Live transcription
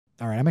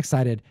All right, I'm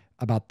excited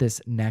about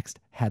this next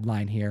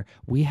headline here.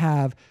 We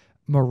have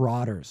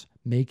Marauders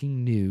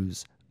making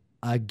news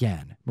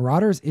again.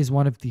 Marauders is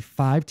one of the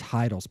 5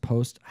 titles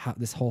post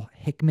this whole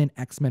Hickman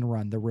Xmen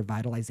run, the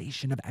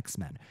revitalization of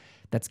Xmen,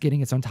 that's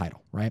getting its own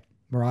title, right?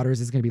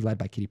 Marauders is going to be led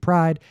by Kitty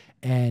Pryde.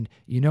 And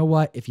you know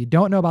what? If you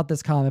don't know about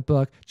this comic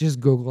book, just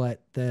Google it.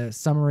 The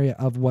summary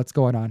of what's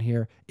going on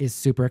here is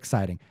super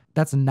exciting.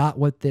 That's not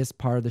what this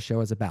part of the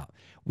show is about.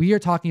 We are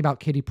talking about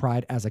Kitty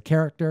Pryde as a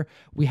character.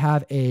 We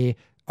have a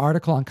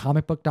article on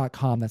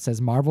comicbook.com that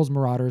says Marvel's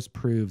Marauders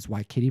proves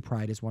why Kitty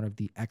Pryde is one of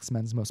the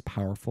X-Men's most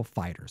powerful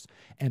fighters.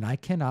 And I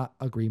cannot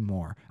agree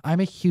more. I'm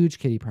a huge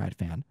Kitty Pryde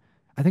fan.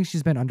 I think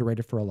she's been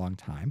underrated for a long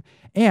time.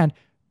 And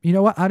you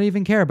know what? I don't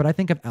even care, but I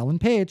think of Ellen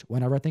Page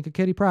whenever I think of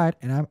Kitty Pryde,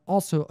 and I'm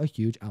also a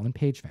huge Ellen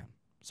Page fan.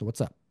 So what's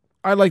up?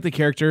 I like the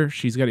character.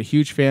 She's got a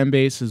huge fan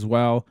base as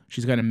well.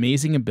 She's got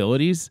amazing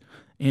abilities.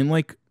 And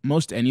like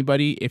most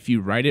anybody, if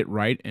you write it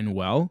right and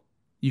well,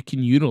 you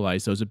can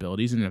utilize those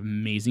abilities in an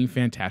amazing,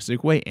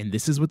 fantastic way. And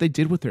this is what they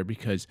did with her,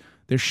 because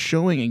they're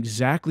showing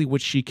exactly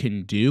what she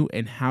can do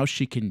and how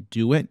she can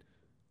do it.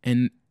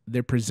 And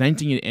they're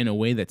presenting it in a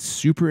way that's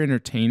super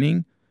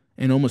entertaining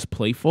and almost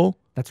playful.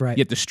 That's right.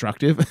 Yet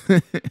destructive.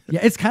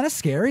 Yeah, it's kind of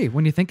scary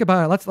when you think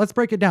about it. Let's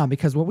break it down,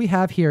 because what we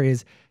have here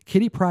is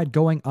Kitty Pryde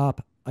going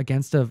up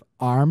against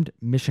armed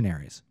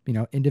missionaries,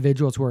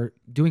 individuals who are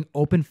doing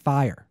open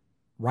fire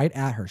right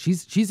at her.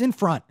 She's in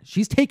front.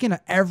 She's taking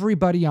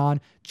everybody on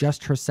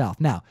just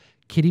herself. Now,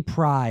 Kitty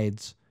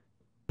Pryde's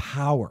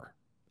power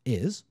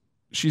is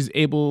she's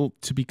able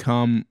to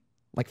become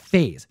like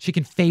phase. She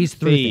can phase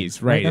through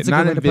things. Right. It's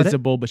not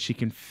invisible, but she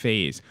can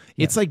phase.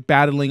 Yeah. It's like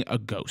battling a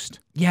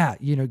ghost. Yeah.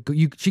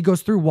 She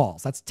goes through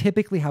walls. That's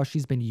typically how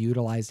she's been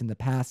utilized in the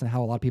past, and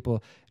how a lot of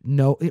people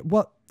know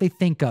what they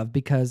think of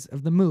because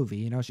of the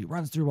movie. She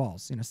runs through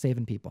walls,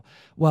 saving people.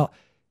 Well,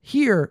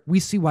 here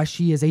we see why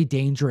she is a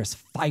dangerous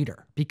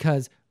fighter,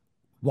 because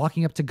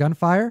walking up to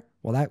gunfire,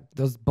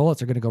 those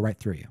bullets are going to go right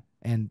through you.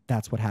 And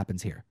that's what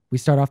happens here. We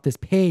start off this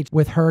page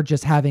with her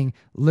just having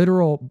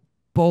literal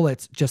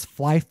bullets just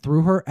fly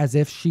through her as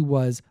if she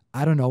was,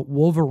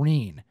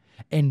 Wolverine,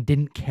 and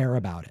didn't care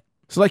about it.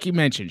 So like you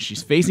mentioned,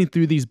 she's phasing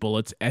through these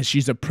bullets as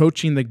she's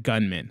approaching the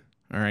gunman,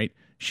 all right?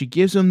 She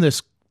gives him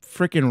this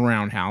freaking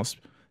roundhouse,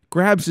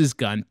 grabs his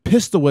gun,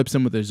 pistol whips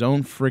him with his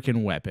own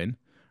freaking weapon,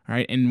 all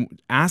right, and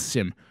asks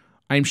him,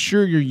 I'm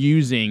sure you're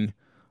using,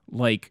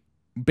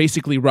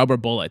 basically rubber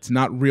bullets,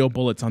 not real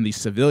bullets on these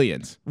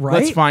civilians.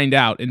 Right? Let's find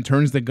out, and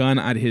turns the gun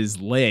at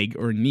his leg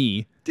or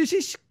knee. Dude,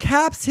 she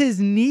caps his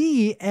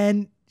knee,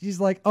 and she's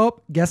like, oh,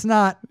 guess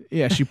not.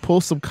 Yeah, she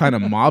pulls some kind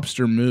of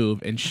mobster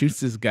move and shoots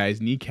this guy's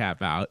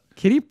kneecap out.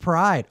 Kitty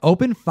Pryde,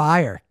 open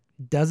fire.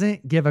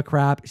 Doesn't give a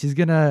crap. She's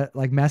going to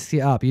mess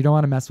you up. You don't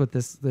want to mess with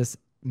this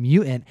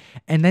mutant.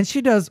 And then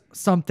she does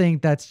something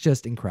that's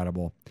just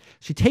incredible.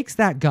 She takes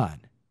that gun.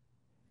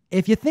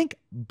 If you think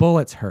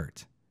bullets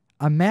hurt,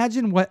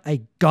 imagine what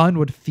a gun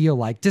would feel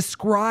like.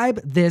 Describe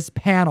this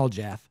panel,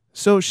 Jeff.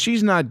 So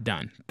she's not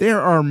done.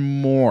 There are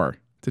more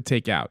to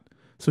take out.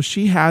 So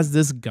she has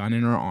this gun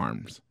in her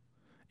arms,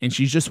 and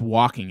she's just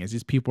walking as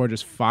these people are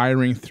just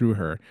firing through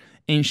her,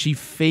 and she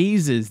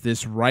phases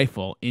this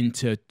rifle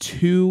into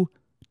 2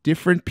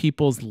 different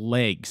people's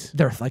legs.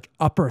 Their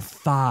upper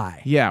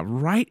thigh. Yeah,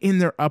 right in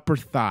their upper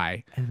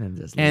thigh. And then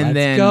just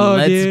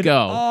let's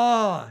go.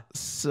 Oh.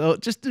 So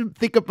just to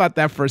think about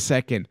that for a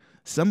second.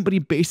 Somebody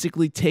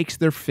basically takes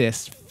their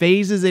fist,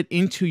 phases it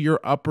into your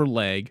upper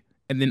leg,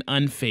 and then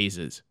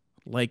unphases.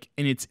 And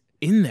it's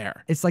in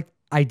there. It's like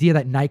idea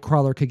that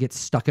Nightcrawler could get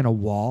stuck in a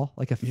wall,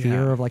 like a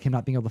fear of him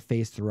not being able to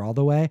phase through all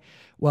the way.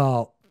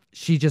 Well,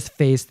 she just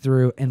phased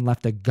through and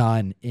left a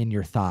gun in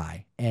your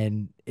thigh,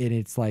 and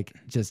it's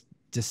just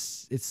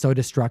it's so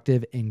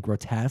destructive and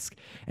grotesque.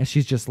 And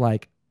she's just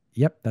like,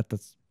 "Yep,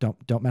 that's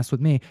don't mess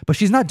with me." But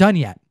she's not done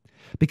yet,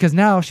 because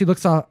now she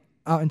looks out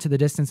into the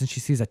distance and she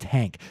sees a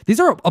tank. These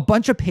are a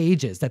bunch of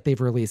pages that they've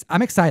released.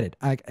 I'm excited.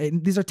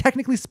 These are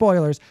technically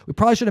spoilers. We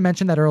probably should have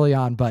mentioned that early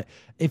on, but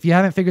if you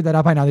haven't figured that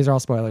out by now, these are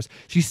all spoilers.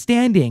 She's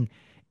standing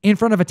in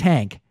front of a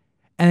tank,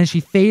 and then she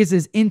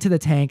phases into the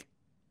tank,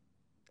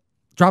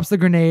 drops the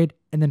grenade,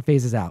 and then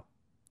phases out.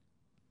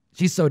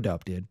 She's so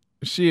dope, dude.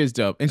 She is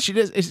dope. And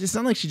it's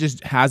not like she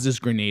just has this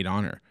grenade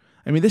on her.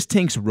 I mean, this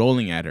tank's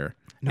rolling at her,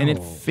 and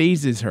it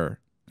phases her.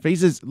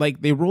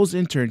 They rolls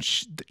into her, and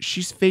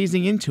she's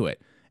phasing into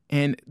it.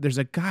 And there's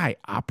a guy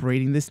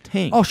operating this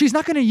tank. Oh, she's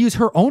not going to use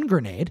her own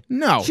grenade.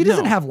 No. She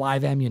doesn't have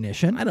live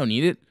ammunition. I don't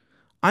need it.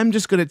 I'm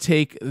just going to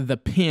take the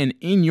pin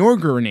in your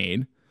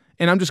grenade,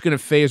 and I'm just going to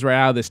phase right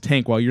out of this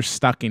tank while you're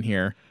stuck in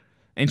here.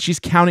 And she's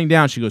counting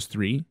down. She goes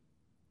 3,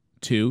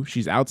 2.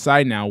 She's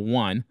outside now,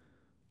 1.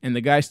 And the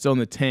guy's still in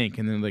the tank,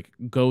 and then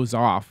goes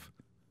off.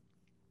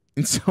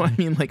 And so, I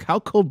mean, how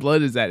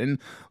cold-blooded is that? And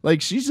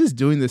she's just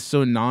doing this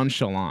so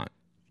nonchalant.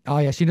 Oh,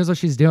 yeah, she knows what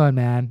she's doing,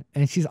 man.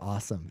 And she's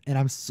awesome. And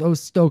I'm so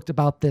stoked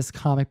about this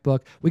comic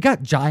book. We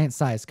got Giant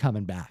Size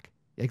coming back.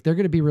 Like they're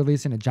going to be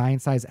releasing a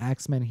giant size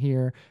X-Men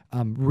here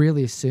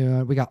really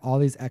soon. We got all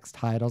these X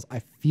titles. I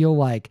feel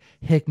like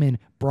Hickman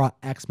brought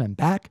X-Men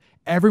back.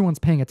 Everyone's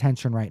paying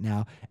attention right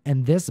now.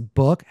 And this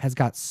book has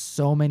got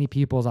so many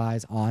people's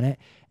eyes on it.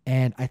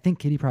 And I think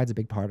Kitty Pryde's a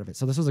big part of it.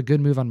 So this was a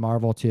good move on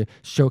Marvel to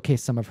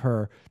showcase some of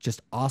her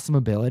just awesome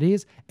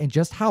abilities and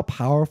just how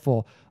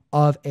powerful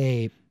of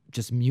a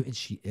just mutant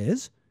she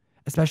is,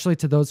 especially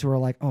to those who are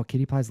like, oh,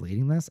 Kitty Pryde's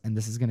leading this and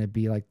this is going to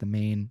be like the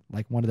main,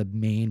 like one of the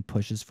main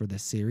pushes for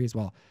this series.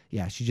 Well,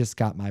 yeah, she just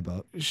got my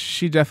vote.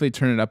 She definitely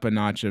turned it up a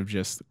notch of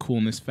just the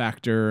coolness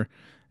factor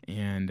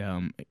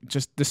and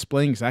just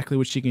displaying exactly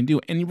what she can do.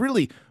 And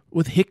really,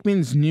 with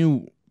Hickman's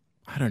new,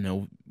 I don't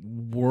know,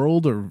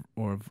 world or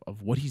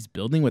of what he's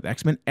building with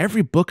X-Men,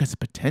 every book has the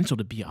potential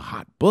to be a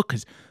hot book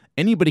because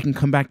anybody can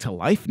come back to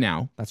life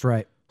now. That's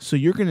right. So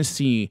you're going to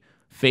see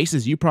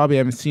faces you probably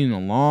haven't seen in a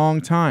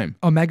long time.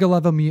 Omega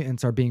level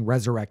mutants are being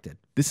resurrected.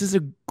 This is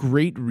a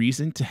great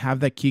reason to have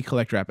that key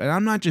collector app. And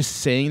I'm not just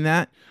saying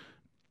that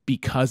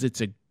because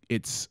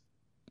it's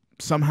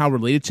somehow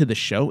related to the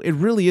show. It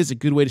really is a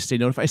good way to stay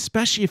notified,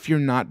 especially if you're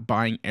not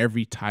buying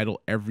every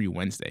title every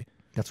Wednesday.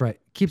 That's right.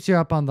 Keeps you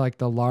up on like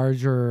the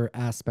larger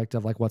aspect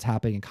of like what's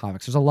happening in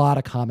comics. There's a lot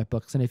of comic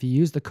books. And if you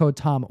use the code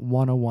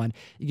TOM101,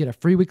 you get a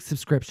free week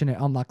subscription. It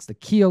unlocks the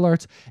key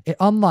alerts. It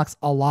unlocks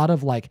a lot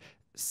of like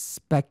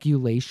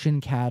speculation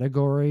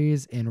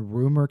categories and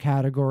rumor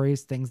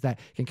categories, things that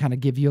can kind of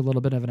give you a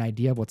little bit of an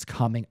idea of what's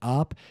coming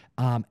up.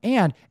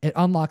 And it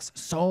unlocks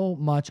so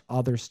much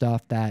other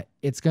stuff that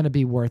it's going to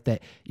be worth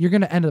it. You're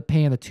going to end up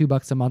paying the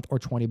 $2 a month or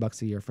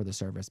 $20 a year for the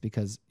service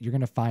because you're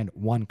going to find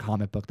one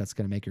comic book that's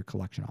going to make your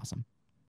collection awesome.